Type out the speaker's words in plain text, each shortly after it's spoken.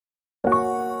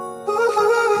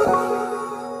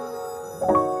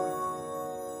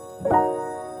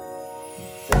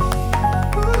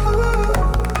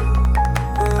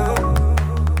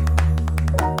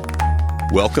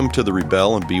Welcome to the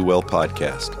Rebel and Be Well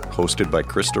podcast, hosted by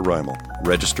Krista Reimel,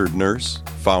 registered nurse,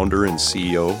 founder and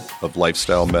CEO of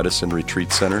Lifestyle Medicine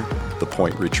Retreat Center, The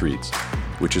Point Retreats,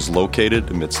 which is located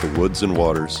amidst the woods and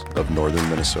waters of northern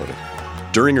Minnesota.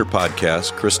 During her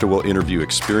podcast, Krista will interview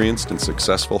experienced and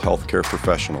successful healthcare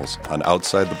professionals on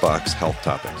outside-the-box health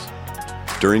topics.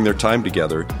 During their time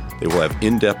together, they will have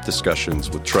in-depth discussions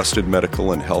with trusted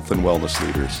medical and health and wellness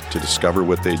leaders to discover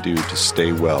what they do to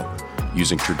stay well,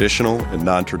 using traditional and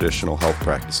non-traditional health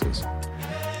practices.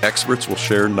 Experts will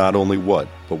share not only what,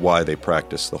 but why they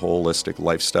practice the holistic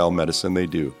lifestyle medicine they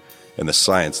do and the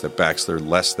science that backs their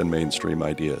less than mainstream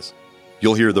ideas.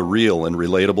 You'll hear the real and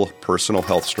relatable personal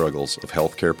health struggles of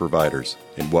healthcare providers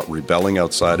and what rebelling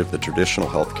outside of the traditional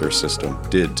healthcare system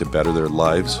did to better their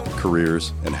lives,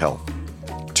 careers, and health.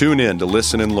 Tune in to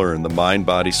listen and learn the mind,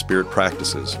 body, spirit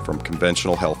practices from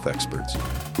conventional health experts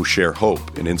who share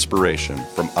hope and inspiration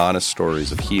from honest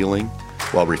stories of healing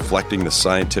while reflecting the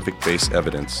scientific-based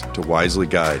evidence to wisely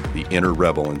guide the inner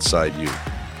rebel inside you.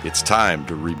 It's time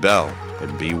to rebel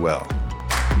and be well.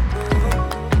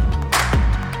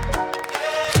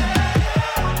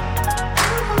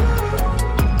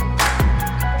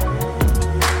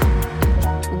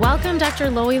 Welcome, Dr.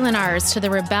 Loie Lenars, to the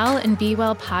Rebel and Be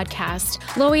Well podcast.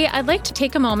 Loie, I'd like to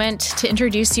take a moment to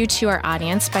introduce you to our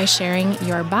audience by sharing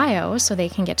your bio so they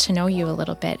can get to know you a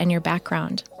little bit and your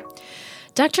background.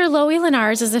 Dr. Loie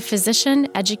Lenars is a physician,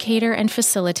 educator, and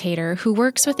facilitator who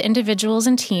works with individuals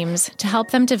and teams to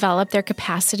help them develop their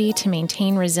capacity to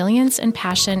maintain resilience and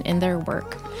passion in their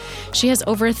work. She has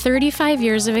over 35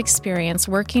 years of experience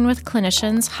working with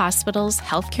clinicians, hospitals,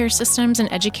 healthcare systems,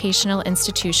 and educational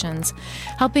institutions,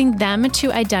 helping them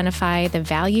to identify the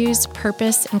values,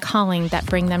 purpose, and calling that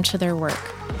bring them to their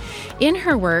work. In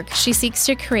her work, she seeks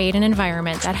to create an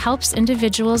environment that helps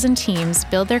individuals and teams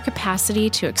build their capacity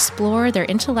to explore their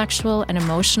intellectual and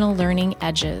emotional learning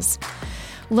edges.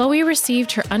 Loie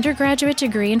received her undergraduate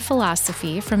degree in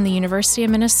philosophy from the University of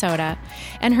Minnesota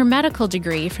and her medical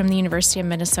degree from the University of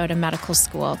Minnesota Medical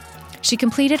School. She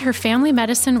completed her family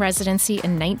medicine residency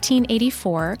in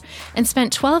 1984 and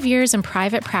spent 12 years in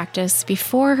private practice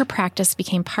before her practice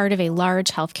became part of a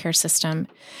large healthcare system.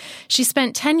 She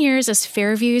spent 10 years as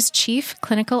Fairview's chief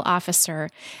clinical officer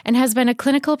and has been a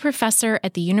clinical professor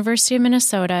at the University of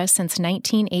Minnesota since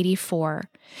 1984.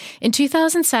 In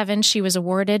 2007, she was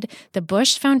awarded the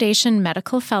Bush Foundation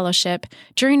Medical Fellowship,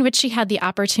 during which she had the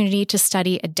opportunity to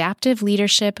study adaptive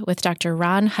leadership with Dr.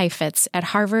 Ron Heifetz at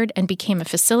Harvard and became a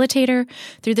facilitator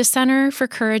through the Center for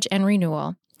Courage and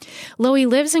Renewal. Loie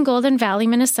lives in Golden Valley,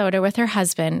 Minnesota with her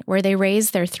husband, where they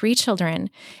raise their 3 children.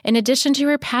 In addition to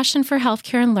her passion for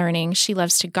healthcare and learning, she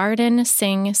loves to garden,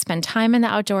 sing, spend time in the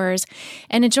outdoors,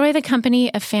 and enjoy the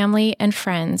company of family and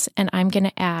friends, and I'm going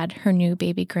to add her new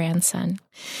baby grandson.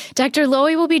 Dr.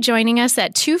 Loie will be joining us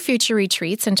at 2 future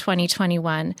retreats in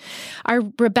 2021. Our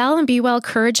Rebel and Be Well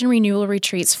Courage and Renewal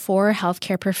retreats for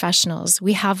healthcare professionals.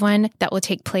 We have one that will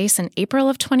take place in April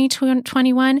of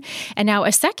 2021, and now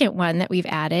a second one that we've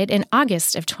added in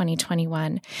August of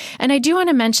 2021. And I do want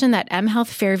to mention that mHealth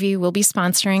Fairview will be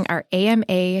sponsoring our AMA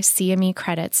CME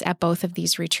credits at both of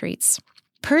these retreats.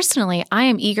 Personally, I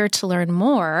am eager to learn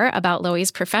more about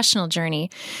Loie's professional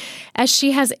journey, as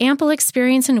she has ample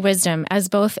experience and wisdom as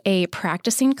both a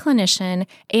practicing clinician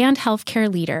and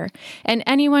healthcare leader, and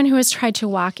anyone who has tried to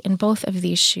walk in both of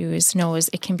these shoes knows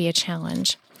it can be a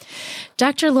challenge.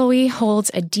 Dr. Loie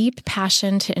holds a deep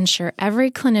passion to ensure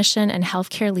every clinician and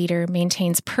healthcare leader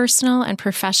maintains personal and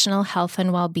professional health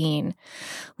and well-being.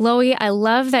 Loie, I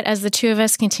love that as the two of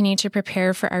us continue to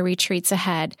prepare for our retreats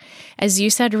ahead, as you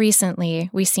said recently,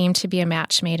 we seem to be a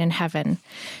match made in heaven.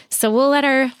 So we'll let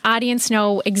our audience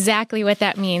know exactly what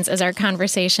that means as our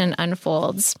conversation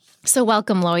unfolds. So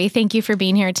welcome, Loie. Thank you for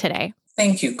being here today.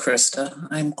 Thank you, Krista.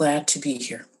 I'm glad to be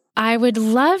here. I would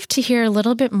love to hear a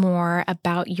little bit more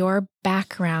about your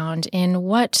background in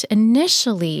what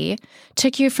initially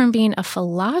took you from being a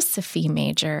philosophy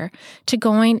major to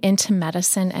going into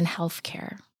medicine and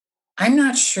healthcare. I'm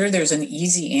not sure there's an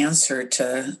easy answer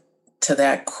to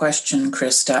that question,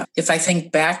 Krista. If I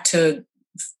think back to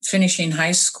finishing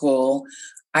high school,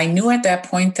 I knew at that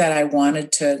point that I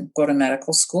wanted to go to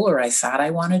medical school, or I thought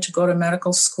I wanted to go to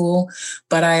medical school,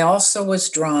 but I also was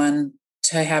drawn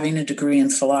to having a degree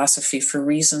in philosophy for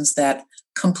reasons that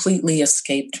completely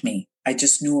escaped me. I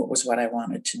just knew it was what I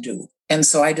wanted to do. And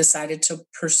so I decided to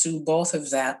pursue both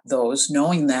of those,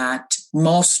 knowing that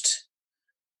most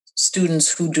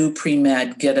students who do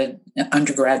pre-med get an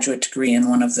undergraduate degree in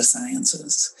one of the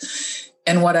sciences.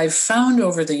 And what I've found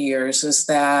over the years is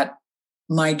that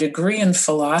my degree in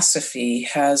philosophy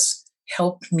has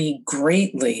helped me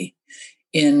greatly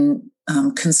in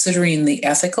considering the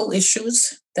ethical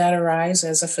issues that arise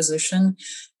as a physician,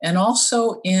 and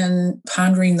also in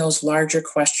pondering those larger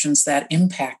questions that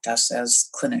impact us as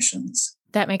clinicians.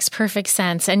 That makes perfect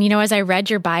sense. And, as I read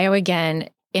your bio again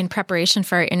in preparation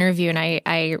for our interview, and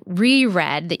I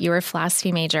reread that you were a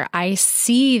philosophy major, I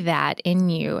see that in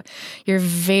you. You're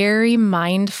very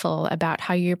mindful about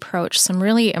how you approach some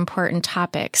really important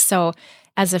topics. So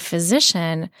as a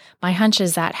physician, my hunch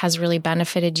is that has really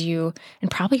benefited you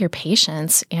and probably your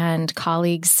patients and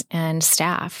colleagues and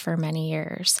staff for many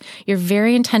years. You're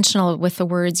very intentional with the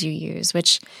words you use,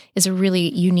 which is a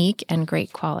really unique and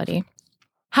great quality.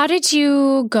 How did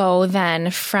you go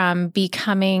then from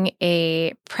becoming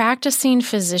a practicing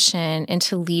physician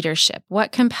into leadership?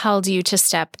 What compelled you to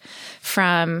step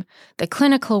from the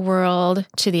clinical world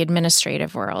to the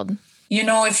administrative world?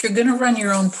 If you're going to run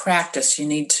your own practice, you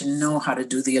need to know how to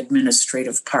do the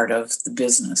administrative part of the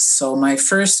business. So my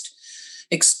first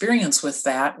experience with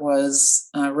that was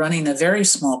running a very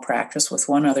small practice with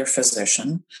one other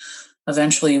physician.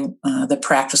 Eventually, the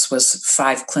practice was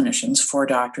 5 clinicians, 4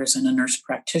 doctors and a nurse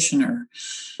practitioner.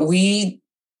 We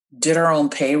did our own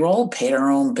payroll, paid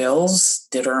our own bills,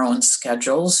 did our own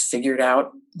schedules, figured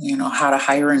out, how to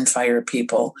hire and fire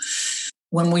people.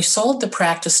 When we sold the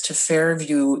practice to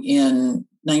Fairview in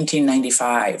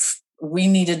 1995, we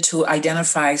needed to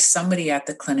identify somebody at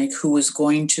the clinic who was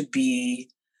going to be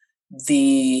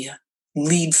the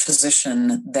lead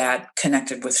physician that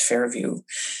connected with Fairview.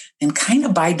 And kind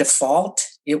of by default,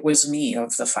 it was me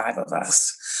of the 5 of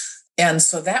us. And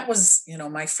so that was,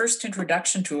 my first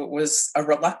introduction to it was a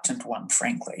reluctant one,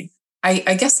 frankly.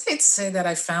 I guess I'd say that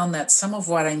I found that some of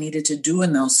what I needed to do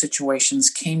in those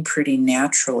situations came pretty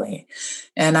naturally.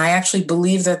 And I actually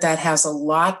believe that has a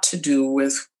lot to do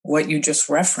with what you just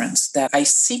referenced, that I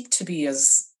seek to be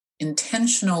as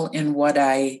intentional in what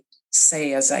I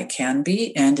say as I can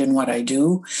be and in what I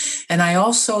do. And I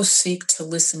also seek to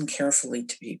listen carefully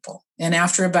to people. And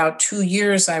after about 2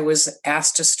 years, I was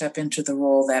asked to step into the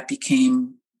role that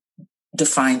became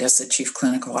defined as the chief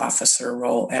clinical officer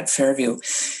role at Fairview.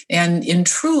 And in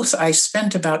truth, I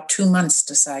spent about 2 months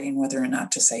deciding whether or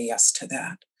not to say yes to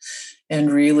that.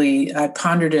 And really, I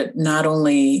pondered it not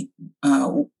only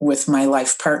with my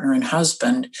life partner and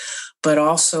husband, but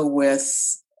also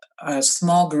with a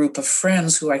small group of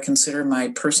friends who I consider my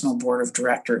personal board of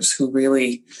directors, who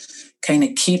really kind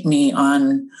of keep me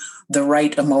on the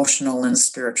right emotional and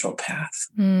spiritual path.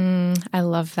 I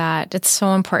love that. It's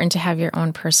so important to have your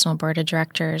own personal board of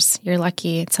directors. You're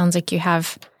lucky. It sounds like you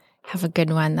have a good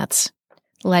one that's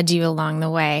led you along the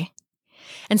way.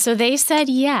 And so they said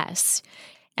yes.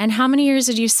 And how many years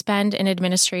did you spend in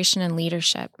administration and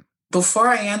leadership? Before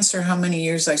I answer how many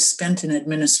years I spent in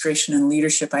administration and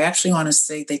leadership, I actually want to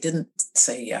say they didn't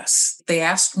say yes. They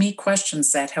asked me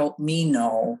questions that helped me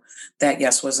know that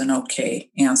yes was an okay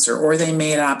answer, or they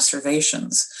made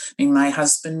observations. My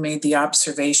husband made the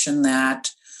observation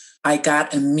that I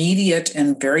got immediate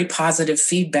and very positive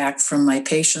feedback from my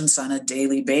patients on a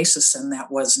daily basis, and that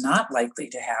was not likely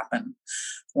to happen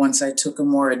once I took a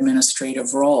more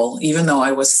administrative role, even though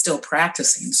I was still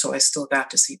practicing, so I still got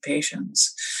to see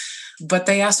patients. But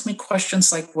they asked me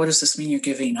questions like, what does this mean you're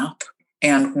giving up?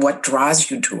 And what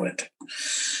draws you to it?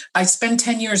 I spent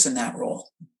 10 years in that role.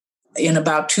 In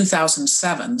about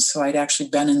 2007, so I'd actually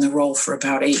been in the role for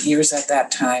about 8 years at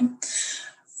that time,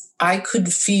 I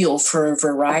could feel for a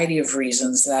variety of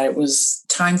reasons that it was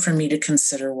time for me to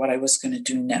consider what I was going to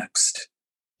do next.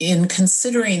 In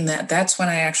considering that, that's when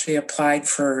I actually applied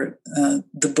for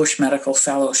the Bush Medical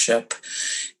Fellowship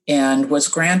and was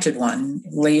granted one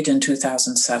late in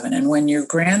 2007. And when you're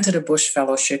granted a Bush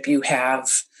Fellowship, you have,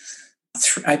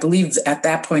 I believe at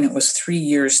that point it was 3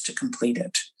 years to complete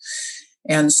it.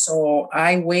 And so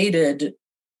I waited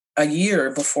a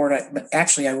year before,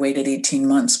 I waited 18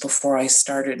 months before I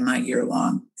started my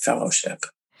year-long fellowship.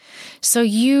 So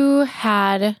you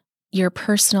had your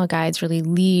personal guides really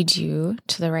lead you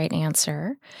to the right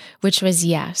answer, which was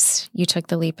yes. You took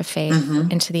the leap of faith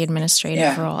into the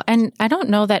administrative role. And I don't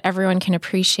know that everyone can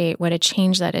appreciate what a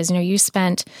change that is. You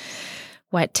spent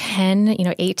 8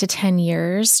 to 10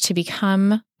 years to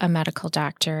become a medical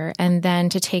doctor, and then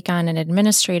to take on an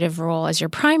administrative role as your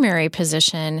primary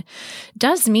position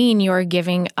does mean you're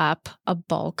giving up a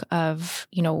bulk of,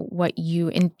 what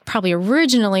you probably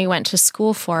originally went to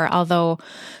school for, although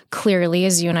clearly,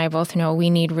 as you and I both know,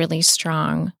 we need really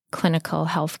strong clinical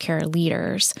healthcare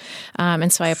leaders.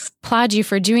 And so I applaud you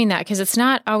for doing that, because it's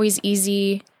not always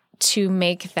easy to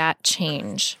make that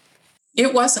change.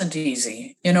 It wasn't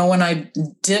easy. When I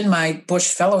did my Bush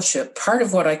Fellowship, part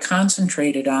of what I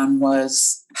concentrated on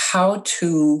was how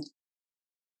to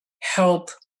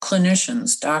help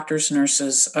clinicians, doctors,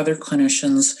 nurses, other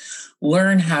clinicians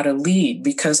learn how to lead,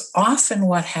 because often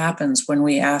what happens when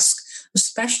we ask,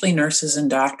 especially nurses and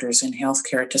doctors in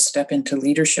healthcare, to step into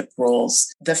leadership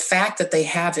roles, the fact that they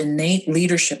have innate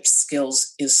leadership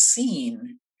skills is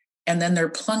seen, and then they're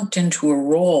plunked into a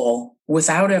role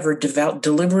without ever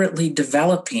deliberately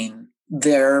developing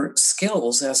their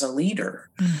skills as a leader.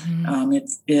 Mm-hmm.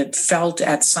 It felt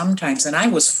at some times, and I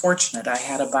was fortunate, I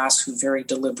had a boss who very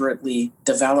deliberately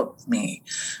developed me,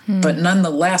 but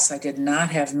nonetheless, I did not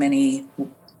have many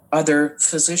other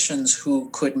physicians who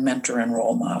could mentor and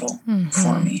role model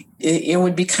for me. It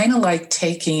would be kind of like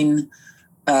taking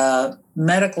a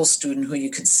medical student who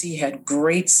you could see had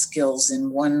great skills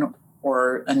in one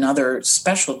or another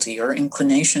specialty or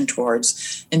inclination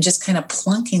towards, and just kind of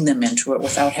plunking them into it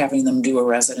without having them do a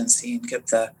residency and get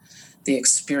the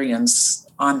experience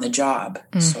on the job,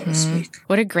 so to speak.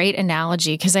 What a great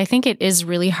analogy, because I think it is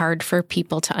really hard for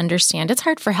people to understand. It's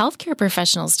hard for healthcare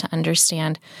professionals to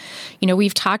understand. You know,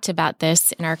 we've talked about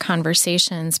this in our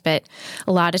conversations, but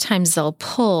a lot of times they'll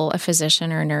pull a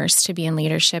physician or nurse to be in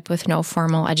leadership with no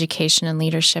formal education in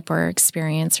leadership or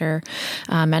experience or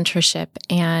mentorship.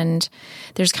 And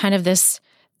there's kind of this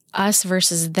us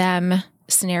versus them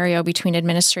scenario between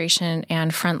administration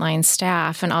and frontline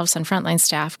staff. And all of a sudden frontline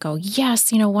staff go, yes,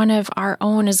 one of our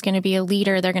own is going to be a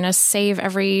leader. They're going to save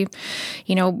every,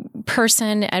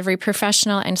 person, every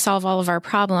professional and solve all of our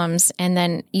problems. And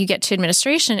then you get to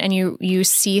administration and you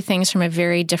see things from a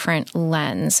very different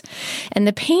lens. And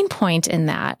the pain point in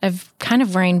that of kind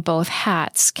of wearing both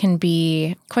hats can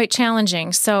be quite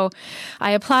challenging. So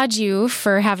I applaud you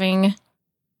for having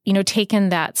taken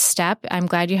that step. I'm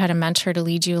glad you had a mentor to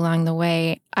lead you along the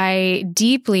way. I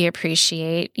deeply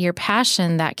appreciate your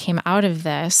passion that came out of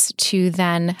this to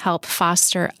then help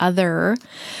foster other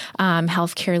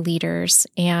healthcare leaders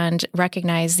and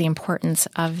recognize the importance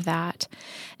of that.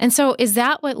 And so is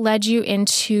that what led you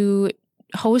into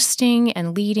hosting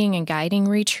and leading and guiding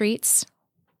retreats?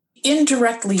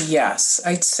 Indirectly, yes.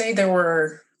 I'd say there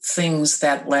were things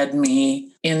that led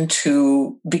me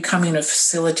into becoming a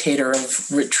facilitator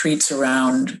of retreats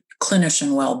around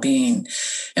clinician well-being.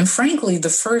 And frankly, the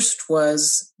first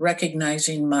was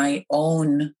recognizing my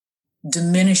own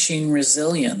diminishing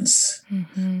resilience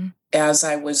as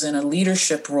I was in a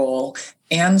leadership role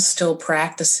and still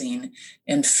practicing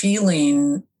and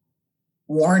feeling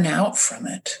worn out from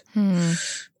it.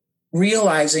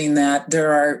 Realizing that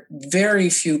there are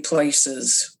very few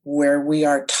places where we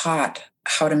are taught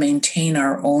how to maintain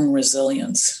our own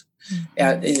resilience.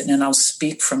 And I'll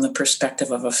speak from the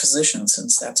perspective of a physician,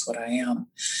 since that's what I am.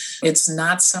 It's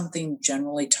not something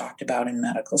generally talked about in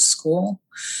medical school.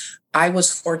 I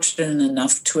was fortunate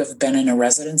enough to have been in a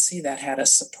residency that had a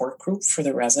support group for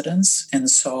the residents. And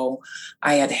so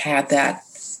I had that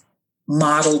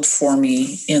modeled for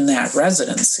me in that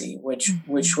residency,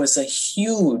 which was a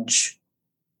huge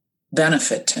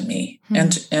benefit to me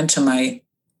and to my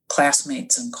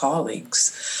classmates and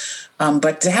colleagues.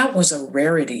 But that was a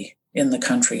rarity in the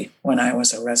country when I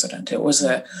was a resident. It was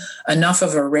enough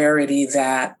of a rarity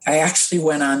that I actually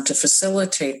went on to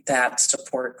facilitate that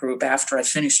support group after I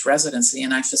finished residency,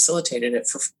 and I facilitated it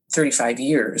for 35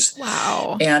 years.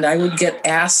 Wow. And I would get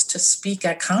asked to speak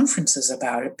at conferences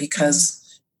about it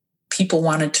because people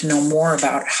wanted to know more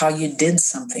about how you did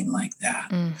something like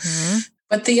that.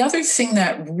 But the other thing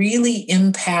that really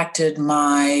impacted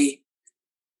my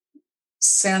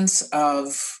sense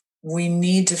of we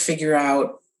need to figure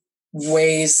out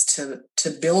ways to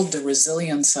build the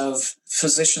resilience of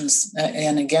physicians.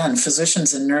 And again,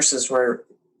 physicians and nurses were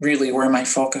really where my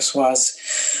focus was.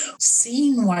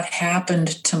 Seeing what happened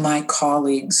to my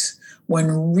colleagues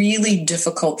when really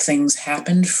difficult things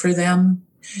happened for them,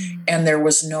 and there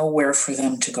was nowhere for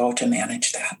them to go to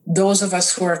manage that. Those of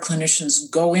us who are clinicians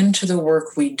go into the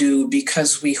work we do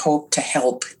because we hope to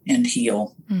help and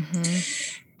heal.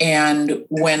 And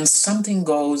when something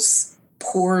goes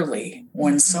poorly,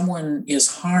 when someone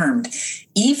is harmed,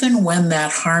 even when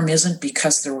that harm isn't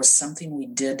because there was something we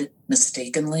did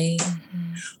mistakenly,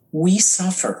 we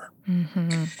suffer.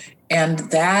 And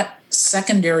that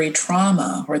secondary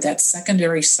trauma or that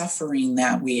secondary suffering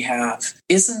that we have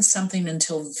isn't something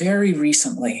until very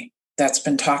recently that's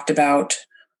been talked about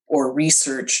or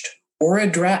researched or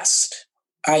addressed.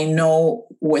 I know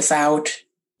without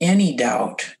any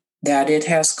doubt that it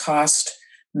has cost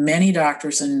many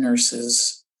doctors and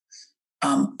nurses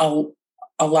a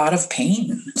lot of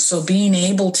pain. So being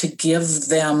able to give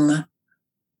them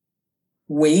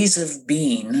ways of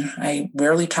being, I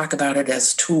rarely talk about it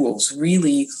as tools,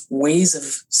 really ways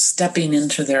of stepping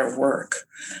into their work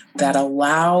that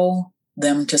allow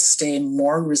them to stay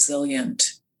more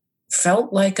resilient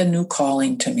felt like a new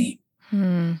calling to me.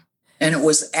 And it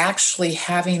was actually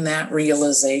having that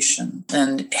realization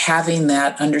and having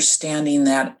that understanding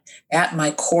that at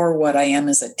my core, what I am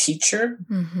is a teacher.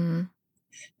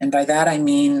 And by that, I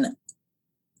mean,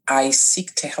 I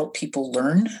seek to help people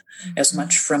learn as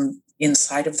much from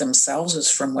inside of themselves as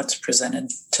from what's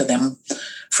presented to them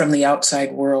from the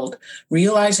outside world.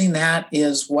 Realizing that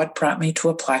is what brought me to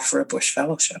apply for a Bush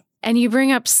Fellowship. And you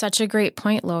bring up such a great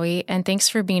point, Loie, and thanks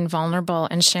for being vulnerable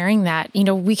and sharing that. You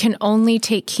know, we can only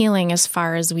take healing as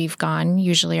far as we've gone,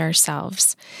 usually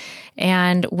ourselves.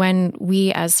 And when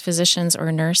we as physicians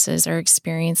or nurses are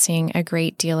experiencing a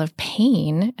great deal of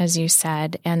pain, as you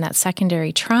said, and that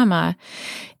secondary trauma,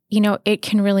 you know, it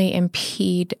can really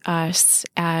impede us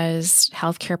as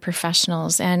healthcare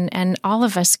professionals. And all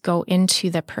of us go into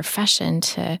the profession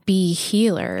to be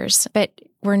healers, but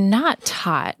we're not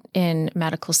taught in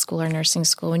medical school or nursing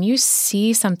school. When you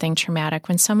see something traumatic,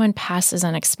 when someone passes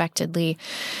unexpectedly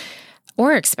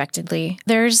or expectedly,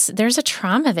 there's a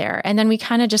trauma there. And then we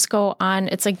kind of just go on.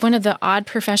 It's like one of the odd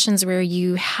professions where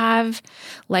you have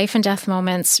life and death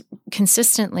moments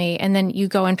consistently, and then you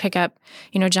go and pick up,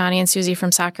 you know, Johnny and Susie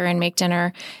from soccer and make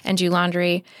dinner and do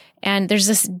laundry. And there's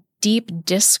this deep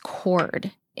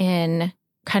discord in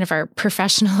kind of our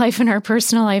professional life and our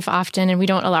personal life often, and we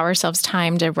don't allow ourselves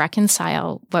time to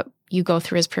reconcile what you go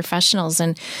through as professionals.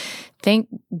 And thank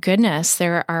goodness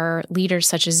there are leaders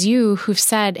such as you who've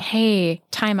said, hey,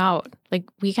 time out. Like,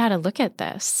 we got to look at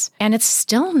this. And it's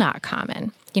still not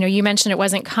common. You know, you mentioned it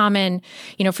wasn't common,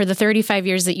 you know, for the 35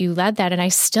 years that you led that. And I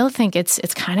still think it's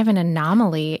kind of an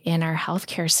anomaly in our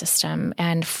healthcare system,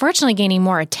 and fortunately gaining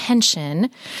more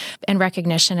attention and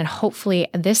recognition. And hopefully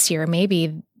this year,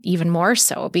 maybe even more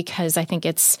so, because I think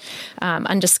it's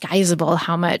undisguisable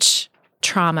how much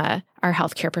trauma our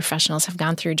healthcare professionals have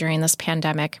gone through during this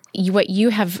pandemic. What you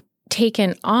have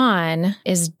taken on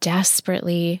is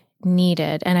desperately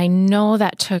needed. And I know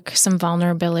that took some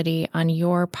vulnerability on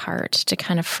your part to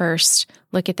kind of first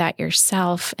look at that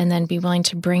yourself and then be willing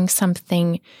to bring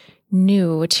something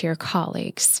new to your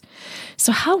colleagues.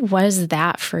 So how was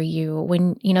that for you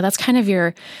when, you know, that's kind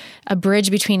of a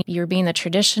bridge between you being the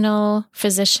traditional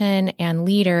physician and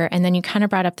leader, and then you kind of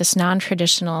brought up this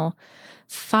non-traditional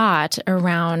thought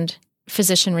around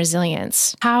physician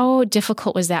resilience. How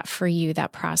difficult was that for you,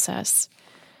 that process?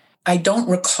 I don't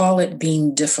recall it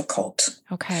being difficult.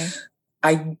 Okay.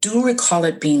 I do recall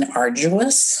it being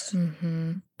arduous.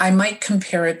 I might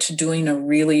compare it to doing a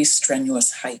really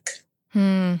strenuous hike.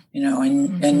 You know,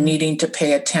 and needing to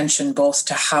pay attention both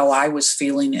to how I was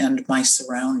feeling and my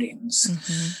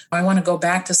surroundings. I want to go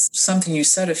back to something you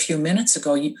said a few minutes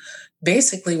ago.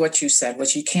 Basically what you said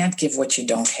was you can't give what you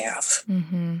don't have.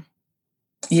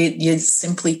 You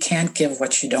simply can't give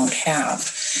what you don't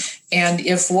have. And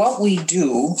if what we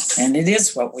do, and it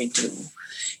is what we do,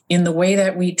 in the way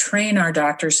that we train our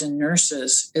doctors and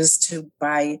nurses is to,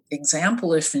 by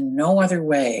example, if in no other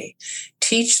way,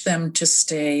 teach them to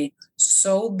stay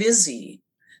so busy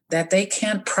that they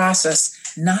can't process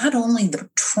not only the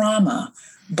trauma,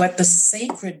 but the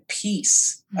sacred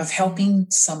piece of helping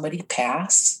somebody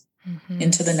pass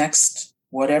into the next,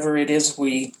 whatever it is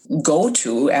we go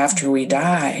to after we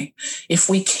die. If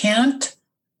we can't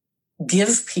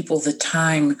give people the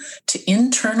time to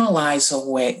internalize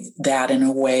that in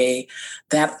a way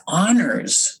that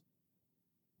honors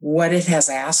what it has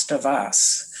asked of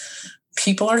us,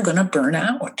 people are going to burn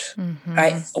out.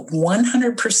 I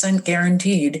 100%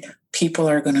 guaranteed people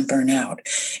are going to burn out.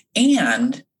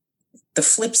 And the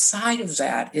flip side of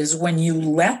that is when you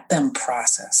let them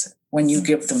process it, when you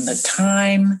give them the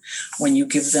time, when you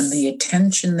give them the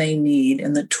attention they need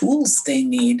and the tools they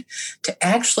need to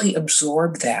actually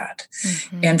absorb that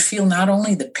and feel not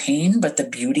only the pain, but the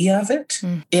beauty of it,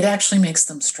 it actually makes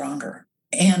them stronger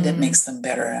and it makes them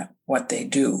better at what they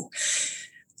do.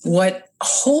 What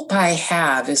hope I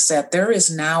have is that there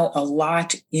is now a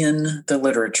lot in the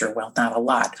literature, well, not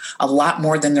a lot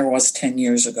more than there was 10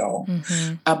 years ago,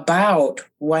 about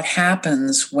what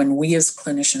happens when we as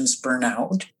clinicians burn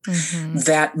out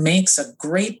that makes a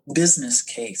great business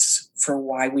case for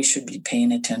why we should be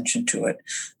paying attention to it.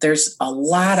 There's a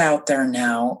lot out there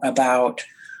now about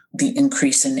the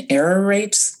increase in error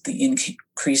rates, the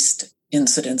increased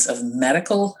incidence of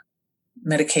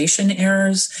medication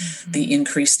errors, the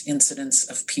increased incidence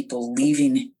of people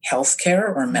leaving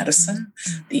healthcare or medicine,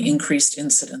 the increased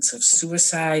incidence of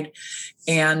suicide,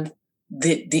 and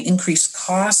the increased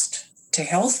cost to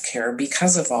healthcare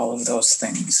because of all of those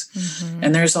things.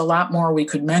 And there's a lot more we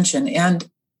could mention. And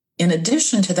in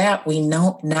addition to that, we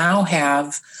now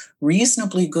have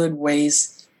reasonably good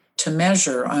ways to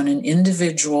measure on an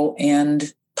individual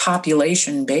and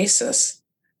population basis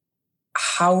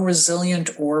how resilient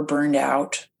or burned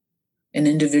out an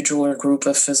individual or group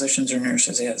of physicians or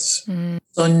nurses is.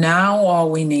 So now all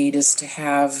we need is to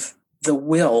have the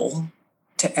will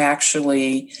to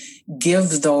actually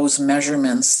give those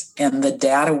measurements and the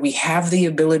data we have the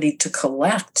ability to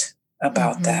collect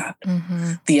about that,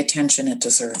 the attention it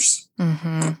deserves.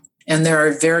 And there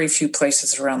are very few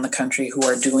places around the country who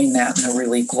are doing that in a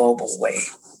really global way.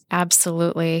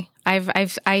 Absolutely.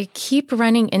 I keep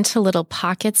running into little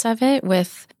pockets of it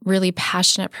with really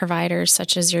passionate providers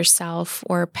such as yourself,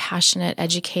 or passionate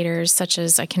educators such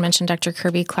as, I can mention Dr.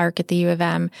 Kirby Clark at the U of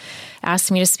M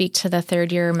asked me to speak to the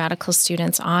third-year medical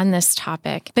students on this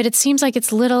topic. But it seems like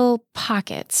it's little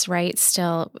pockets, right,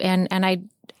 still.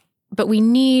 But we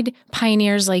need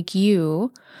pioneers like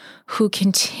you who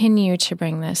continue to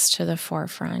bring this to the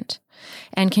forefront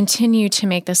and continue to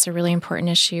make this a really important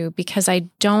issue, because I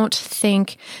don't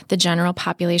think the general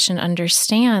population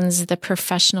understands the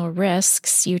professional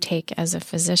risks you take as a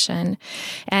physician.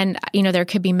 And, there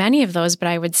could be many of those, but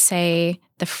I would say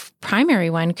the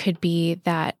primary one could be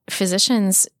that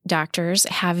physicians, doctors,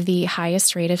 have the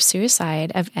highest rate of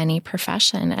suicide of any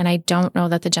profession. And I don't know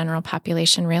that the general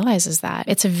population realizes that.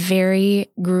 It's a very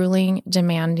grueling,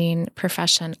 demanding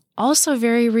profession, also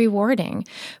very rewarding.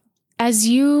 As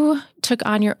you took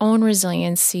on your own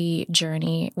resiliency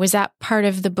journey, was that part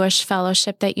of the Bush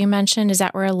Fellowship that you mentioned? Is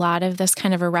that where a lot of this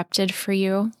kind of erupted for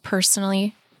you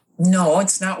personally? No,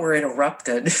 it's not where it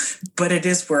erupted, but it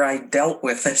is where I dealt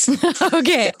with it.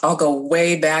 Okay. I'll go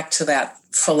way back to that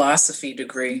philosophy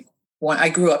degree. When I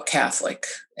grew up Catholic,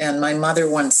 and my mother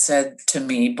once said to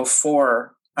me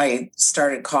before I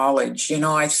started college,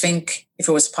 I think if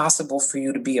it was possible for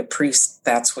you to be a priest,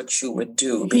 that's what you would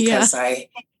do, because I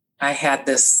had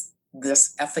this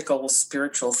ethical,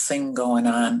 spiritual thing going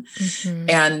on.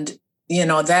 And,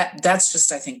 that's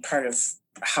just, I think, part of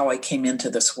how I came into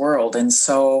this world. And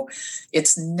so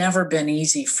it's never been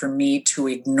easy for me to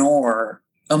ignore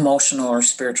emotional or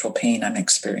spiritual pain I'm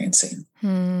experiencing.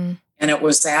 And it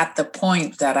was at the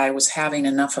point that I was having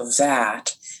enough of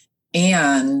that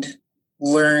and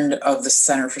learned of the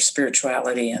Center for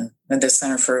Spirituality and the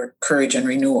Center for Courage and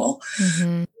Renewal.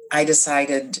 I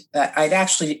decided that I'd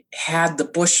actually had the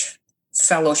Bush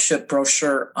Fellowship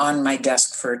brochure on my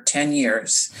desk for 10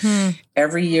 years.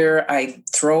 Every year I'd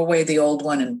throw away the old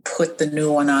one and put the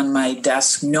new one on my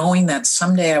desk, knowing that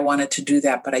someday I wanted to do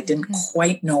that, but I didn't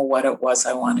quite know what it was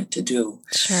I wanted to do.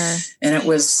 Sure. And it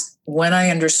was when I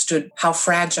understood how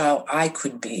fragile I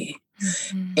could be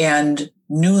and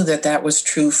knew that that was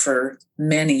true for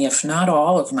many, if not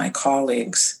all of my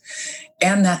colleagues,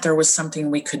 and that there was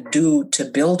something we could do to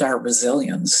build our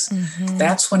resilience.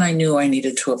 That's when I knew I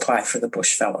needed to apply for the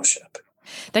Bush Fellowship.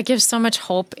 That gives so much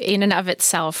hope in and of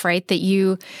itself, right? That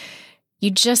you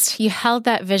held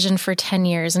that vision for 10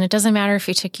 years, and it doesn't matter if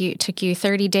it took you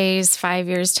 30 days, 5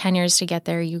 years, 10 years to get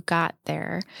there, you got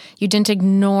there. You didn't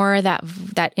ignore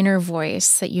that inner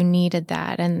voice, that you needed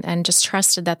that, and just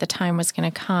trusted that the time was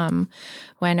going to come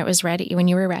when it was ready, when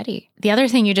you were ready. The other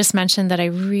thing you just mentioned that I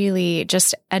really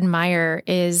just admire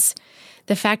is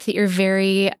the fact that you're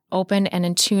very open and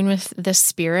in tune with the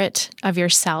spirit of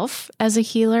yourself as a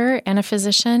healer and a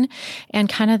physician, and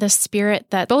kind of the spirit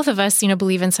that both of us,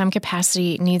 believe in some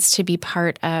capacity needs to be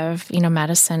part of,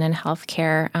 medicine and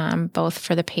healthcare, both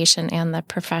for the patient and the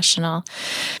professional.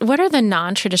 What are the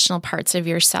non-traditional parts of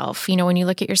yourself? When you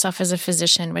look at yourself as a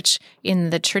physician, which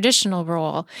in the traditional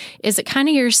role, is it kind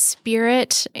of your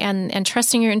spirit and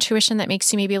trusting your intuition that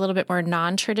makes you maybe a little bit more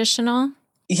non-traditional?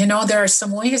 There are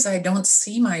some ways I don't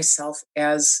see myself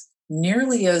as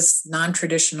nearly as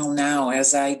non-traditional now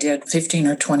as I did 15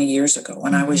 or 20 years ago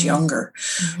when I was younger,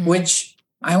 which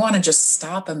I want to just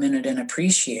stop a minute and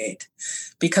appreciate.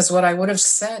 Because what I would have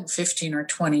said 15 or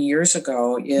 20 years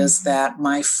ago is that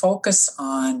my focus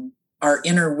on our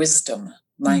inner wisdom,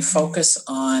 my focus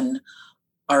on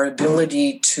our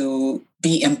ability to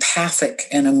be empathic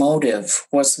and emotive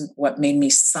was what made me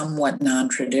somewhat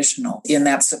non-traditional. In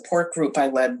that support group I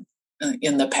led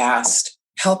in the past,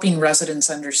 helping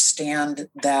residents understand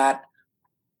that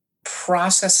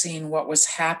processing what was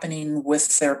happening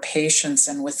with their patients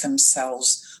and with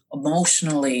themselves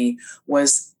emotionally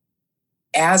was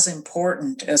as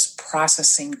important as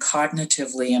processing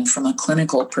cognitively and from a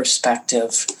clinical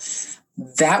perspective.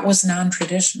 That was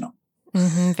non-traditional.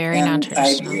 Very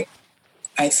non-traditional.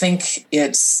 I think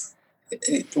it's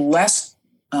less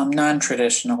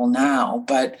non-traditional now,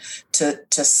 but to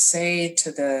say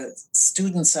to the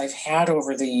students I've had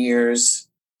over the years,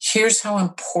 here's how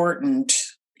important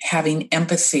having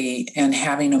empathy and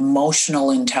having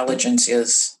emotional intelligence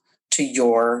is to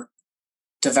your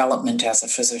development as a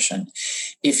physician.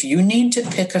 If you need to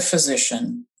pick a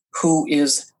physician who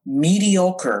is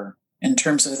mediocre in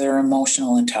terms of their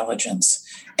emotional intelligence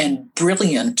and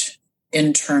brilliant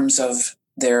in terms of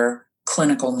their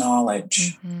clinical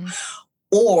knowledge,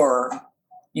 or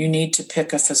you need to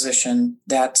pick a physician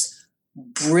that's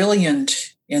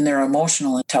brilliant in their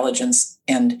emotional intelligence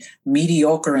and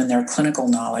mediocre in their clinical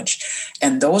knowledge,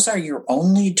 and those are your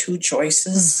only two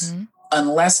choices,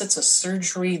 unless it's a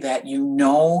surgery that you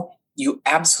know you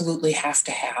absolutely have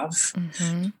to have,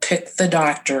 pick the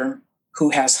doctor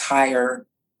who has higher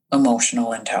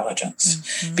emotional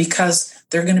intelligence, because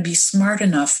they're going to be smart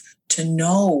enough to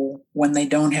know when they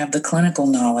don't have the clinical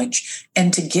knowledge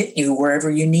and to get you wherever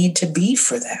you need to be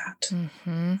for that.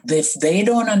 If they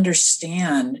don't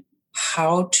understand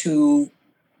how to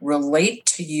relate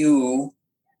to you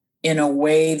in a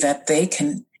way that they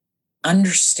can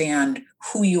understand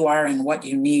who you are and what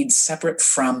you need separate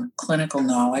from clinical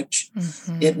knowledge,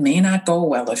 it may not go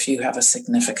well if you have a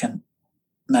significant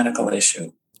medical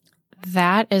issue.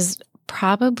 That is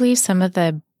probably some of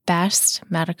the best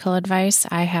medical advice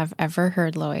I have ever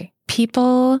heard, Loie.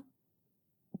 People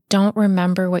don't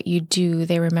remember what you do.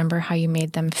 They remember how you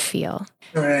made them feel.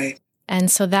 Right. And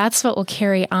so that's what will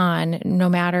carry on, no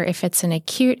matter if it's an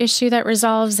acute issue that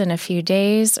resolves in a few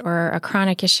days or a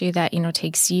chronic issue that,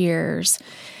 takes years.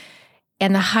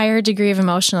 And the higher degree of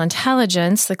emotional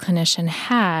intelligence the clinician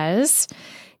has,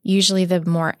 usually the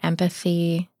more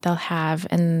empathy they'll have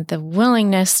and the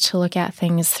willingness to look at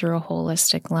things through a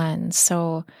holistic lens.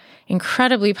 So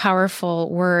incredibly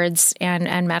powerful words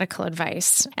and medical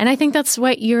advice. And I think that's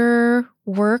what your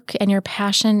work and your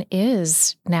passion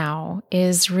is now,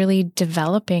 is really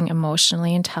developing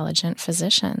emotionally intelligent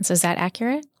physicians. Is that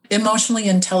accurate? Emotionally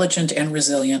intelligent and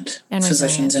resilient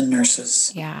physicians and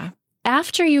nurses. Yeah.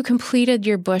 After you completed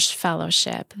your Bush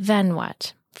Fellowship, then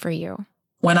what for you?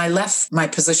 When I left my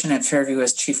position at Fairview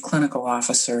as Chief Clinical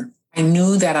Officer, I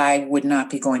knew that I would not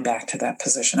be going back to that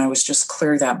position. I was just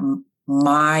clear that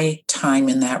my time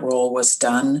in that role was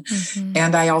done.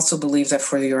 And I also believe that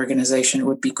for the organization, it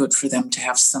would be good for them to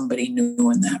have somebody new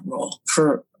in that role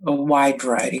for a wide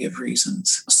variety of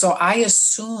reasons. So I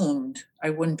assumed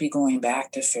I wouldn't be going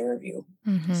back to Fairview.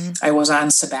 I was on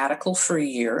sabbatical for a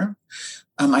year.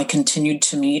 I continued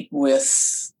to meet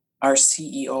with our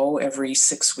CEO every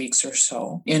 6 weeks or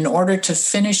so. In order to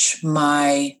finish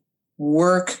my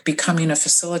work becoming a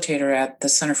facilitator at the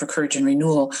Center for Courage and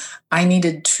Renewal, I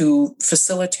needed to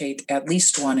facilitate at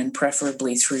least one and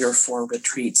preferably 3 or 4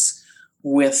 retreats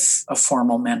with a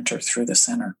formal mentor through the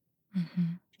center.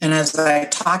 And as I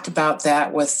talked about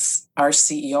that with our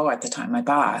CEO at the time, my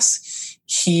boss,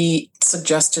 he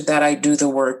suggested that I do the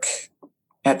work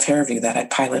at Fairview, that I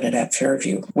piloted at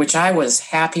Fairview, which I was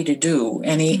happy to do.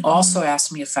 And he also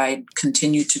asked me if I'd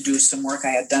continue to do some work I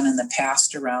had done in the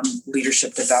past around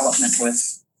leadership development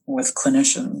with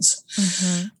clinicians.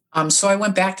 So I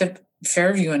went back to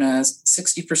Fairview in a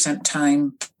 60%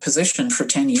 time position for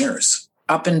 10 years.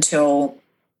 Up until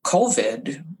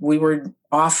COVID, we were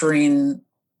offering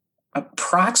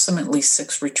approximately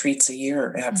 6 retreats a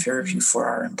year at Fairview for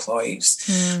our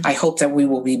employees. I hope that we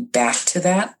will be back to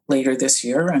that later this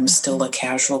year. I'm still a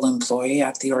casual employee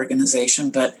at the organization,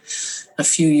 but a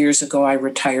few years ago I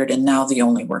retired, and now the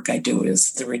only work I do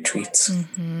is the retreats.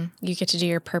 You get to do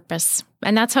your purpose.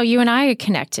 And that's how you and I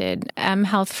connected.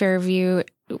 Health Fairview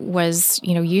was,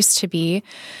 used to be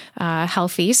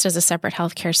Health East as a separate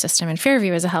healthcare system, and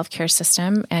Fairview as a healthcare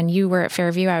system. And you were at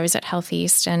Fairview, I was at Health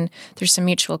East, and through some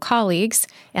mutual colleagues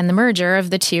and the merger of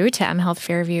the two to Health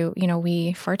Fairview,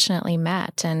 we fortunately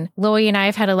met. And Loie and I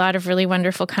have had a lot of really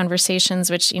wonderful conversations,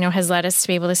 which, has led us to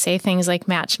be able to say things like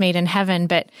match made in heaven,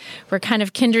 but we're kind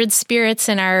of kindred spirits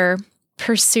in our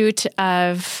pursuit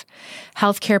of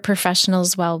healthcare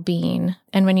professionals' well-being.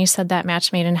 And when you said that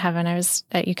match made in heaven, I was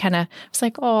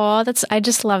like, oh, I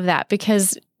just love that,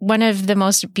 because one of the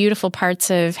most beautiful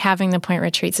parts of having the Point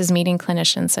Retreats is meeting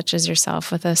clinicians such as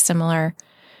yourself with a similar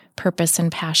purpose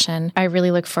and passion. I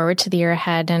really look forward to the year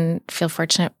ahead and feel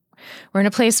fortunate we're in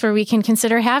a place where we can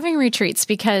consider having retreats,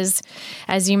 because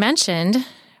as you mentioned,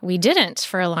 we didn't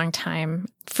for a long time.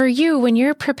 For you, when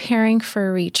you're preparing for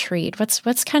a retreat,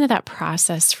 what's kind of that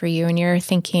process for you? And you're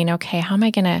thinking, okay, how am I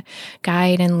going to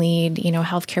guide and lead,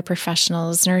 healthcare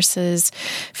professionals, nurses,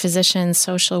 physicians,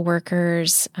 social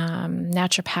workers,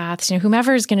 naturopaths,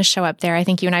 whomever is going to show up there. I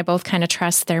think you and I both kind of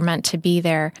trust they're meant to be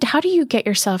there. How do you get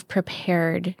yourself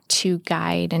prepared to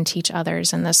guide and teach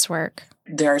others in this work?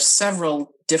 There are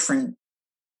several different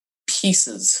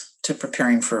pieces to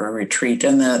preparing for a retreat.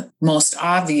 And the most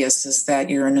obvious is that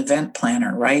you're an event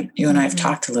planner, right? You and I have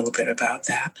talked a little bit about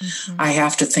that. I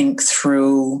have to think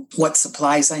through what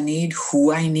supplies I need,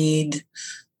 who I need,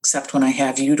 except when I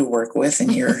have you to work with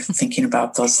and you're thinking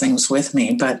about those things with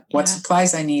me. But what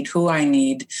supplies I need, who I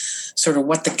need, sort of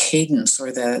what the cadence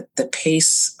or the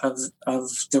pace of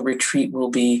the retreat will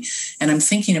be. And I'm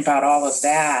thinking about all of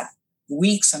that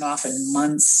weeks and often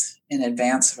months in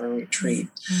advance of a retreat.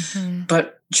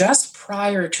 But just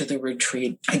prior to the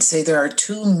retreat, I'd say there are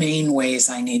two main ways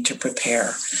I need to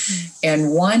prepare.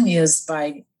 And one is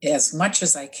by, as much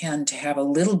as I can, to have a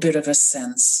little bit of a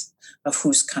sense of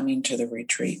who's coming to the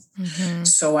retreat.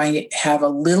 So I have a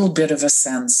little bit of a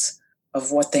sense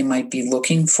of what they might be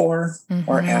looking for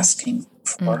or asking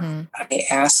for. I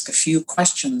ask a few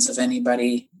questions of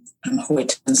anybody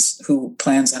who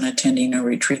plans on attending a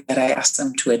retreat that I ask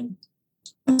them to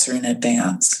answer in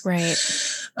advance. Right.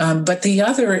 But the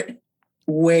other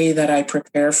way that I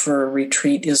prepare for a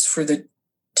retreat is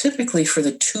typically for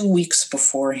the 2 weeks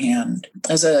beforehand.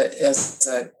 As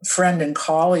a friend and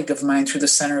colleague of mine through the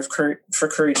Center for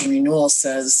Courage and Renewal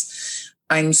says,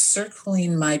 I'm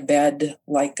circling my bed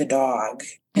like a dog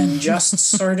and just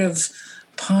sort of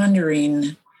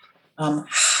pondering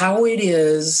how it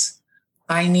is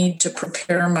I need to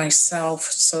prepare myself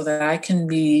so that I can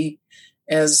be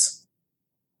as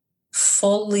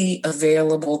fully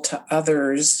available to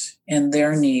others and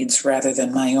their needs rather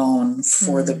than my own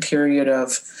for the period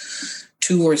of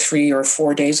 2 or 3 or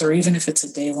 4 days, or even if it's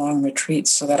a day-long retreat,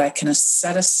 so that I can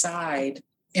set aside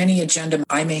any agenda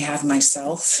I may have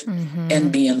myself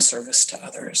and be in service to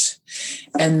others.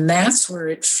 And that's where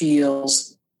it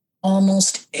feels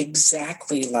almost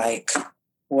exactly like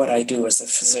what I do as a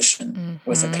physician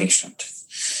with a patient,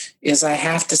 is I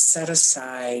have to set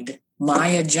aside my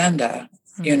agenda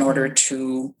in order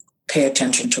to pay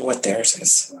attention to what theirs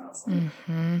is.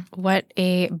 What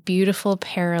a beautiful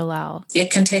parallel. It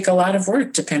can take a lot of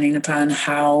work depending upon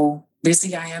how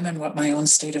busy I am and what my own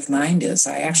state of mind is.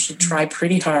 I actually try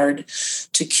pretty hard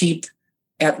to keep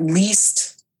at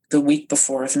least the week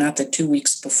before, if not the 2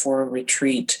 weeks before a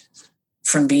retreat,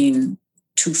 from being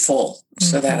too full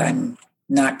so that I'm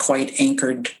not quite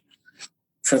anchored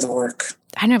for the work.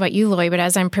 I don't know about you, Loy, but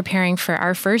as I'm preparing for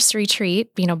our first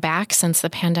retreat, back since the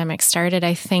pandemic started,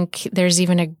 I think there's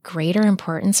even a greater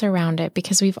importance around it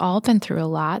because we've all been through a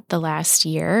lot the last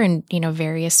year in,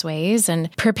 various ways. And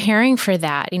preparing for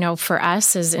that, for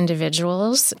us as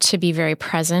individuals to be very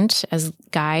present as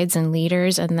guides and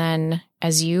leaders, and then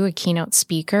as you, a keynote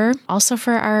speaker, also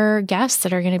for our guests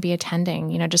that are going to be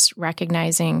attending, just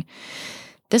recognizing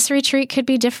this retreat could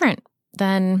be different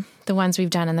than the ones we've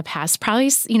done in the past. Probably,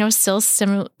 still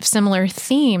similar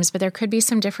themes, but there could be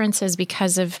some differences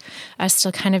because of us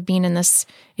still kind of being in this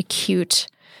acute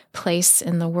place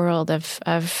in the world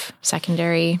of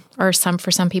secondary, or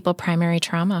for some people, primary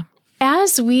trauma.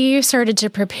 As we started to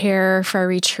prepare for a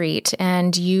retreat,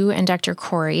 and you and Dr.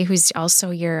 Corey, who's also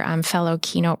your fellow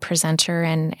keynote presenter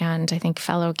and I think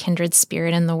fellow kindred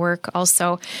spirit in the work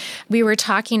also, we were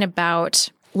talking about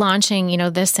launching,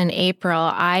 this in April.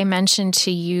 I mentioned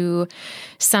to you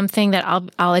something that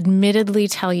I'll admittedly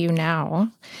tell you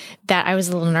now that I was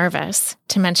a little nervous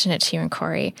to mention it to you and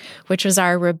Corey, which was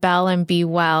our Rebel and Be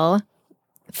Well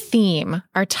theme,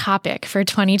 our topic for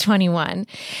 2021.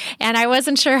 And I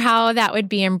wasn't sure how that would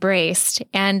be embraced.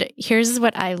 And here's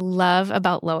what I love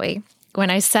about Loie. When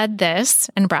I said this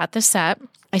and brought this up,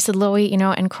 I said, Loie,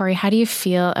 and Corey, how do you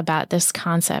feel about this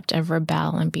concept of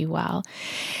rebel and be well?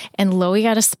 And Loie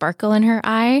got a sparkle in her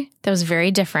eye that was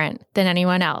very different than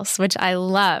anyone else, which I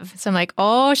love. So I'm like,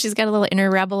 oh, she's got a little inner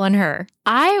rebel in her.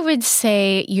 I would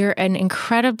say you're an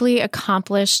incredibly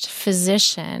accomplished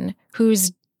physician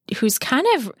who's kind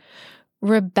of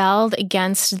rebelled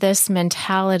against this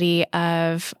mentality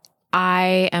of,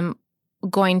 I am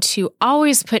going to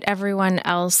always put everyone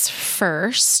else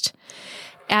first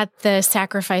at the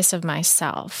sacrifice of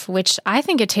myself, which I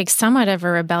think it takes somewhat of a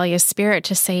rebellious spirit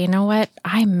to say, you know what,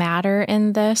 I matter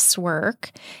in this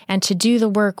work. And to do the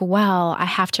work well, I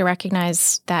have to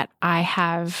recognize that I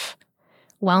have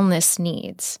wellness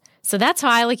needs. So that's how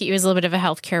I look at you, as a little bit of a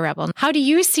healthcare rebel. How do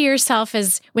you see yourself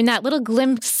as, when that little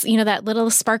glimpse, that little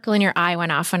sparkle in your eye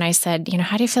went off when I said,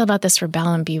 how do you feel about this rebel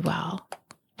and be well?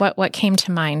 What came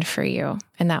to mind for you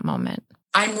in that moment?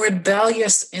 I'm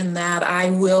rebellious in that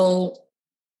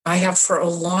I have for a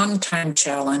long time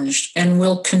challenged and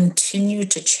will continue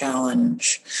to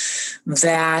challenge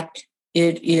that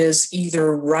it is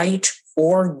either right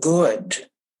or good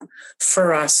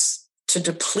for us to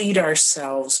deplete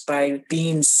ourselves by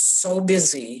being so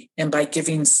busy and by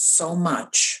giving so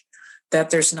much that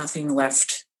there's nothing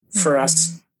left for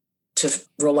us to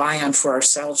rely on for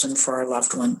ourselves and for our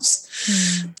loved ones.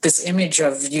 This image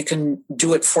of you can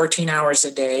do it 14 hours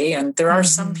a day, and there are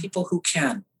some people who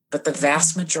can, but the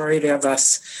vast majority of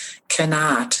us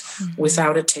cannot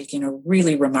without it taking a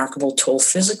really remarkable toll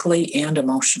physically and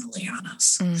emotionally on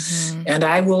us. And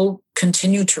I will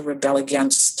continue to rebel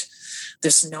against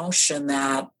this notion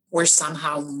that we're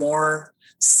somehow more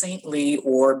saintly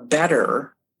or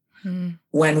better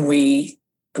when we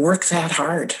work that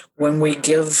hard, when we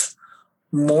give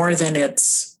more than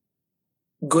it's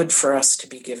good for us to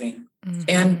be giving,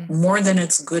 and more than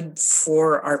it's good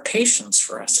for our patients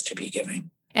for us to be giving.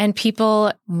 And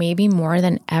people maybe more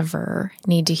than ever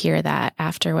need to hear that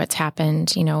after what's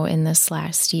happened, in this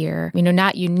last year.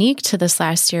 Not unique to this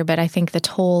last year, but I think the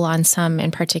toll on some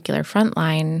in particular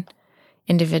frontline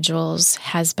individuals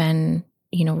has been,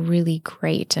 really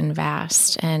great and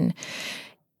vast. And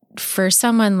for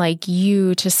someone like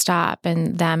you to stop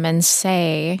and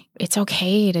say, it's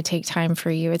okay to take time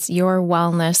for you. It's your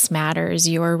wellness matters,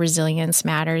 your resilience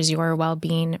matters, your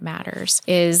well-being matters,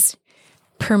 is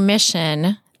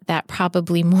permission that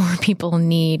probably more people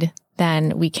need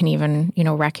than we can even,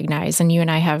 recognize. And you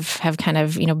and I have kind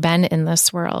of, been in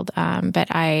this world. But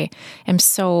I am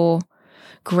so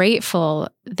grateful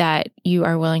that you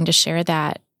are willing to share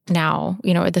that now,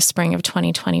 the spring of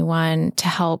 2021, to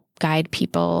help guide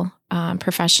people,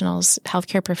 professionals,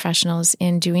 healthcare professionals,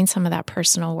 in doing some of that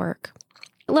personal work.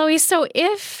 Loie, so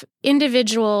if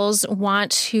individuals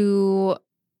want to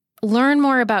learn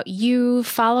more about you,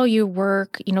 follow your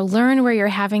work, learn where you're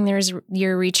having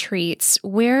your retreats,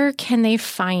 where can they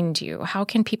find you? How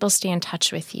can people stay in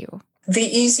touch with you? The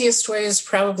easiest way is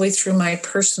probably through my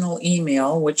personal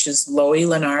email, which is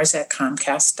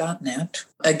loielenars@comcast.net.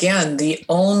 Again, the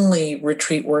only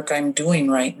retreat work I'm doing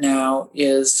right now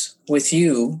is with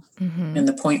you in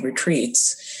the Point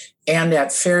Retreats and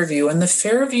at Fairview. And the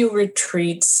Fairview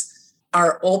retreats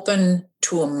are open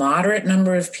to a moderate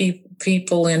number of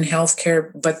people in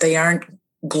healthcare, but they aren't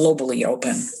globally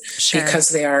open because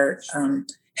they are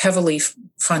heavily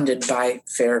funded by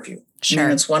Fairview. Sure.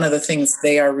 And it's one of the things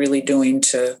they are really doing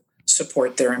to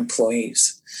support their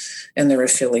employees and their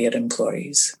affiliate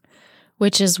employees.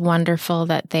 Which is wonderful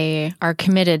that they are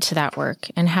committed to that work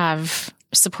and have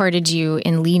supported you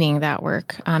in leading that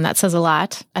work. That says a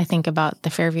lot, I think, about the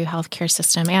Fairview healthcare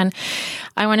system. And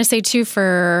I want to say, too,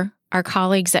 for our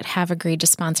colleagues that have agreed to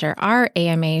sponsor our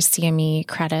AMA CME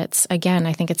credits, again,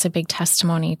 I think it's a big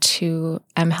testimony to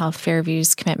mHealth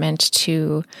Fairview's commitment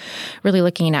to really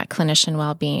looking at clinician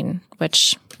well-being,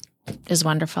 which is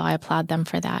wonderful. I applaud them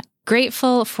for that.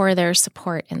 Grateful for their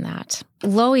support in that.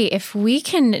 Loie, if we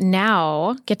can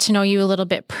now get to know you a little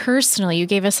bit personally, you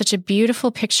gave us such a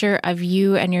beautiful picture of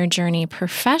you and your journey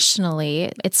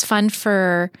professionally. It's fun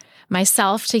for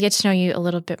myself to get to know you a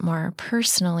little bit more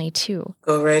personally, too.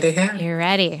 Go right ahead. You're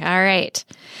ready. All right.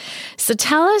 So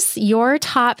tell us your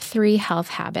top 3 health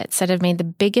habits that have made the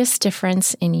biggest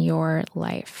difference in your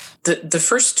life. The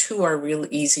first 2 are real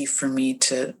easy for me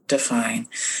to define.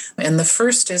 And the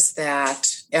first is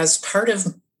that as part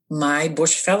of my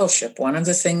Bush Fellowship, one of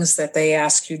the things that they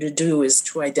ask you to do is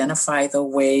to identify the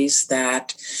ways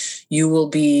that you will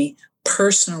be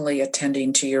personally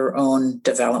attending to your own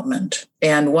development.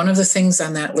 And one of the things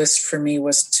on that list for me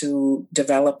was to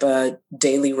develop a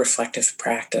daily reflective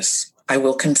practice. I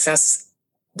will confess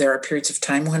there are periods of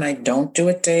time when I don't do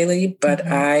it daily, but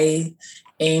I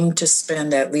aim to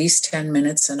spend at least 10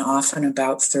 minutes and often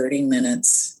about 30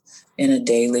 minutes in a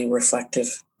daily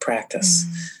reflective practice.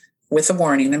 With a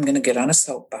warning, I'm going to get on a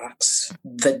soapbox.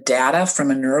 The data from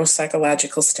a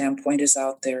neuropsychological standpoint is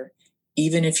out there.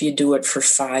 Even if you do it for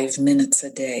 5 minutes a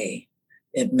day,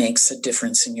 it makes a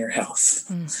difference in your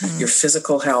health, your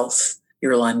physical health,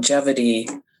 your longevity,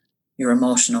 your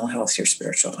emotional health, your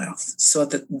spiritual health. So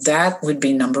that would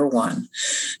be number 1.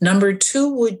 Number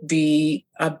 2 would be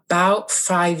about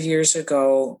 5 years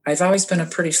ago. I've always been a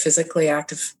pretty physically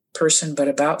active person, but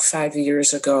about 5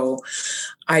 years ago,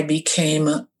 I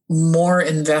became more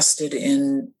invested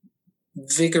in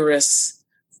vigorous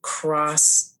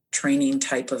cross-training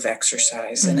type of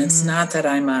exercise. And it's not that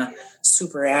I'm a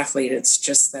super athlete. It's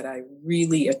just that I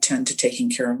really attend to taking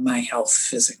care of my health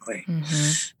physically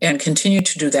and continue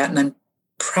to do that. And I'm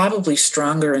probably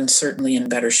stronger and certainly in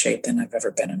better shape than I've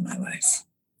ever been in my life.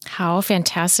 How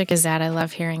fantastic is that? I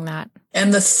love hearing that.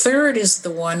 And the third is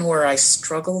the one where I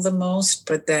struggle the most,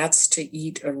 but that's to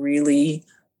eat a really,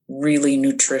 really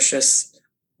nutritious,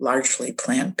 largely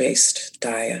plant-based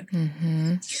diet.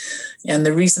 And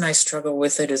the reason I struggle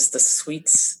with it is the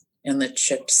sweets and the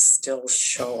chips still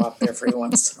show up every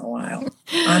once in a while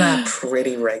on a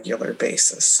pretty regular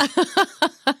basis.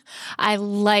 I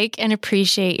like and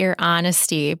appreciate your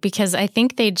honesty, because I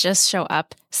think they just show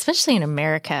up, especially in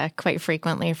America, quite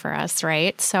frequently for us,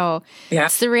 right? So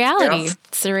It's the reality. Yep.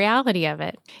 It's the reality of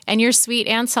it. And you're sweet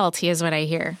and salty is what I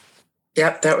hear.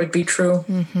 Yep, that would be true.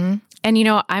 Mm-hmm. And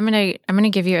I'm gonna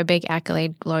give you a big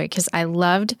accolade, Loie, because I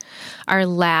loved our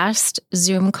last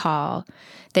Zoom call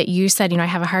that you said, I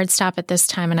have a hard stop at this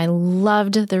time, and I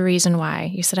loved the reason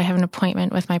why. You said, I have an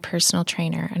appointment with my personal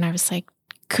trainer, and I was like,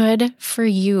 good for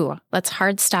you. Let's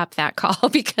hard stop that call,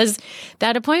 because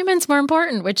that appointment's more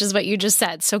important, which is what you just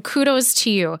said. So kudos to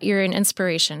you. You're an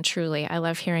inspiration, truly. I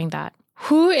love hearing that.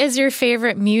 Who is your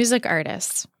favorite music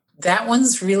artist? That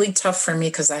one's really tough for me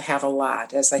because I have a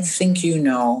lot, as I think you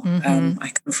know.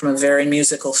 I come from a very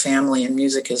musical family, and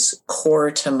music is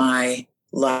core to my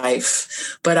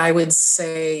life. But I would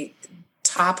say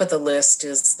top of the list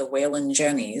is the Waylon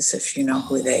Jennings, if you know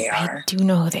who they are. I do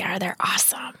know who they are. They're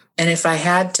awesome. And if I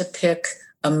had to pick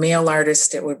a male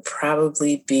artist, it would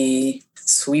probably be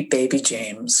Sweet Baby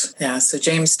James. Yeah, so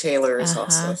James Taylor is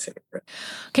also a favorite.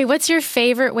 Okay, what's your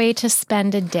favorite way to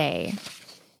spend a day?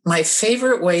 My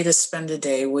favorite way to spend a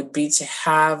day would be to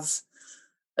have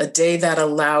a day that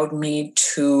allowed me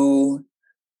to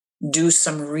do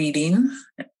some reading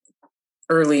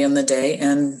early in the day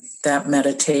and that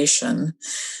meditation,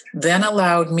 then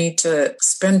allowed me to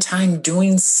spend time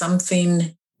doing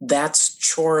something that's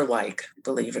chore-like,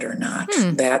 believe it or not.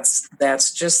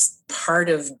 That's just part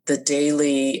of the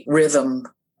daily rhythm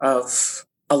of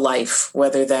a life,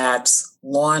 whether that's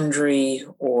laundry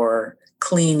or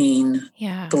cleaning,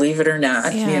 believe it or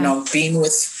not,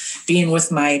 being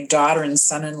with my daughter and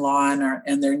son-in-law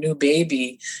and their new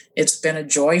baby, it's been a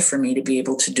joy for me to be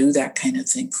able to do that kind of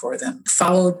thing for them,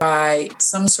 followed by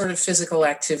some sort of physical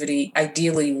activity,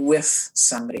 ideally with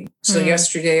somebody. So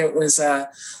yesterday it was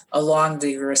a long,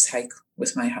 vigorous hike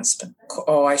with my husband.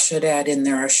 Oh, I should add in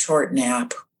there a short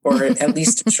nap, or at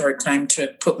least a short time to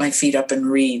put my feet up and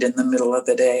read in the middle of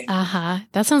the day.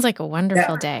 That sounds like a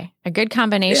wonderful day. A good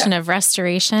combination of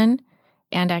restoration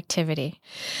and activity.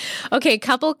 Okay,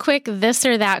 couple quick this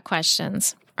or that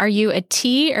questions. Are you a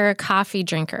tea or a coffee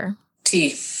drinker?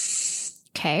 Tea.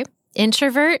 Okay.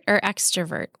 Introvert or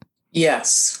extrovert?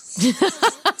 Yes.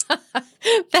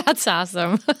 That's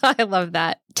awesome. I love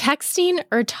that. Texting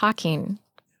or talking?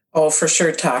 Oh, for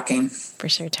sure talking. For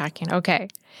sure talking. Okay.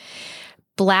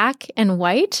 Black and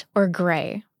white or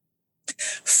gray?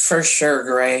 For sure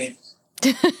gray.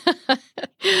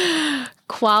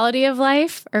 Quality of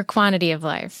life or quantity of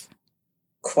life?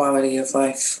 Quality of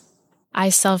life. I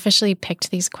selfishly picked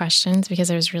these questions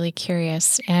because I was really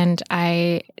curious, and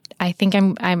I think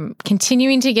I'm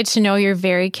continuing to get to know your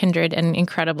very kindred and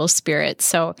incredible spirit.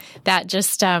 So that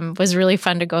just was really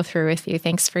fun to go through with you.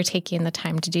 Thanks for taking the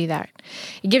time to do that.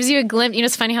 It gives you a glimpse.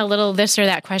 It's funny how little this or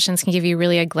that questions can give you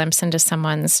really a glimpse into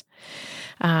someone's,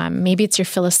 maybe it's your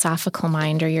philosophical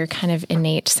mind or your kind of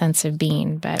innate sense of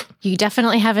being, but you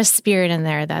definitely have a spirit in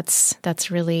there that's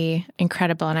really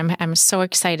incredible. And I'm so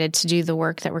excited to do the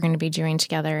work that we're going to be doing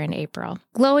together in April.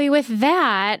 Loie, with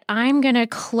that, I'm going to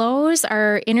close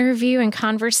our interview and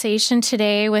conversation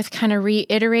today with kind of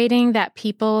reiterating that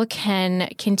people can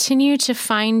continue to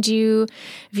find you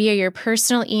via your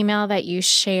personal email that you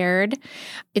shared.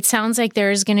 It sounds like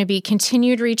there's going to be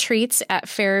continued retreats at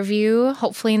Fairview,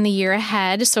 hopefully in the year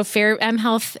ahead. So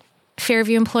mHealth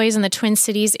Fairview employees in the Twin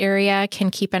Cities area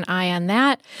can keep an eye on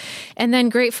that. And then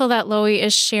grateful that Loie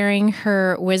is sharing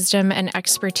her wisdom and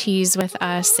expertise with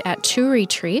us at 2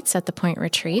 retreats at the Point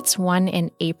Retreats, one in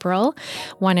April,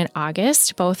 one in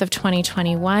August, both of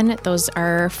 2021. Those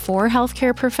are for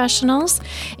healthcare professionals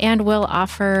and will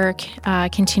offer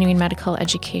continuing medical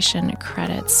education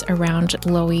credits around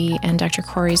Loie and Dr.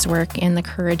 Corey's work in the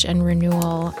Courage and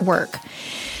Renewal work.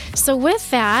 So with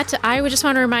that, I would just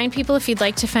want to remind people, if you'd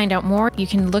like to find out more, you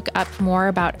can look up more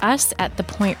about us at The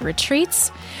Point Retreats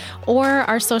or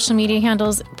our social media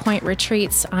handles, Point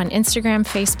Retreats, on Instagram,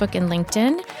 Facebook, and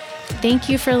LinkedIn. Thank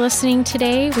you for listening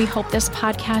today. We hope this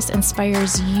podcast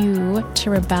inspires you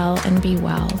to rebel and be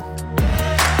well.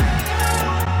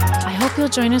 I hope you'll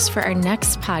join us for our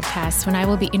next podcast when I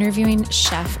will be interviewing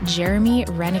Chef Jeremy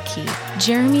Renicky.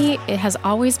 Jeremy has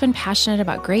always been passionate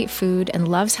about great food and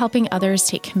loves helping others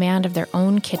take command of their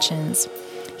own kitchens.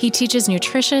 He teaches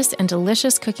nutritious and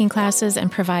delicious cooking classes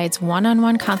and provides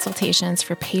one-on-one consultations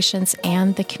for patients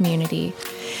and the community.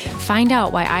 Find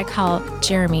out why I call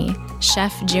Jeremy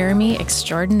Chef Jeremy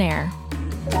Extraordinaire.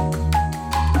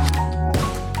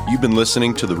 You've been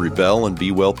listening to the Rebel and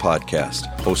Be Well podcast,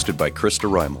 hosted by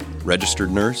Krista Reimel, registered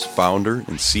nurse, founder,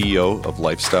 and CEO of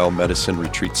Lifestyle Medicine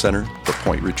Retreat Center, The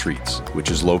Point Retreats,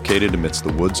 which is located amidst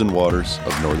the woods and waters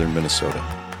of northern Minnesota.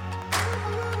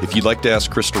 If you'd like to ask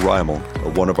Krista Reimel,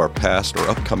 or one of our past or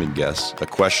upcoming guests, a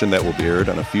question that will be aired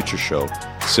on a future show,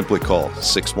 simply call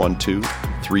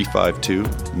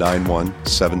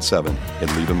 612-352-9177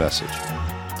 and leave a message.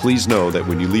 Please know that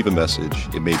when you leave a message,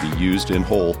 it may be used in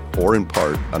whole or in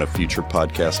part on a future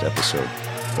podcast episode.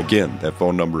 Again, that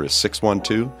phone number is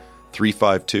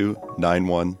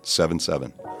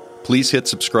 612-352-9177. Please hit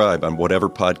subscribe on whatever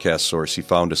podcast source you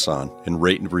found us on and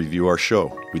rate and review our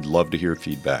show. We'd love to hear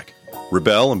feedback.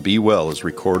 Rebel and Be Well is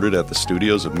recorded at the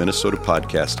studios of Minnesota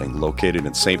Podcasting, located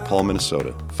in St. Paul,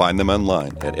 Minnesota. Find them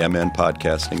online at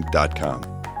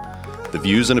mnpodcasting.com. The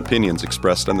views and opinions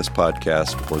expressed on this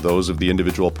podcast are those of the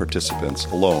individual participants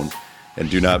alone and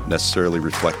do not necessarily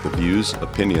reflect the views,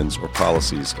 opinions, or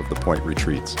policies of The Point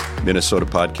Retreats, Minnesota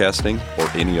Podcasting, or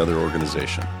any other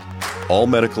organization. All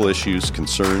medical issues,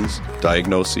 concerns,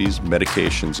 diagnoses,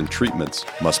 medications, and treatments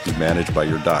must be managed by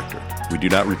your doctor. We do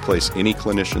not replace any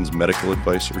clinician's medical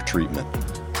advice or treatment.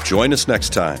 Join us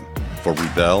next time for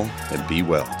Rebel and Be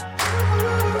Well.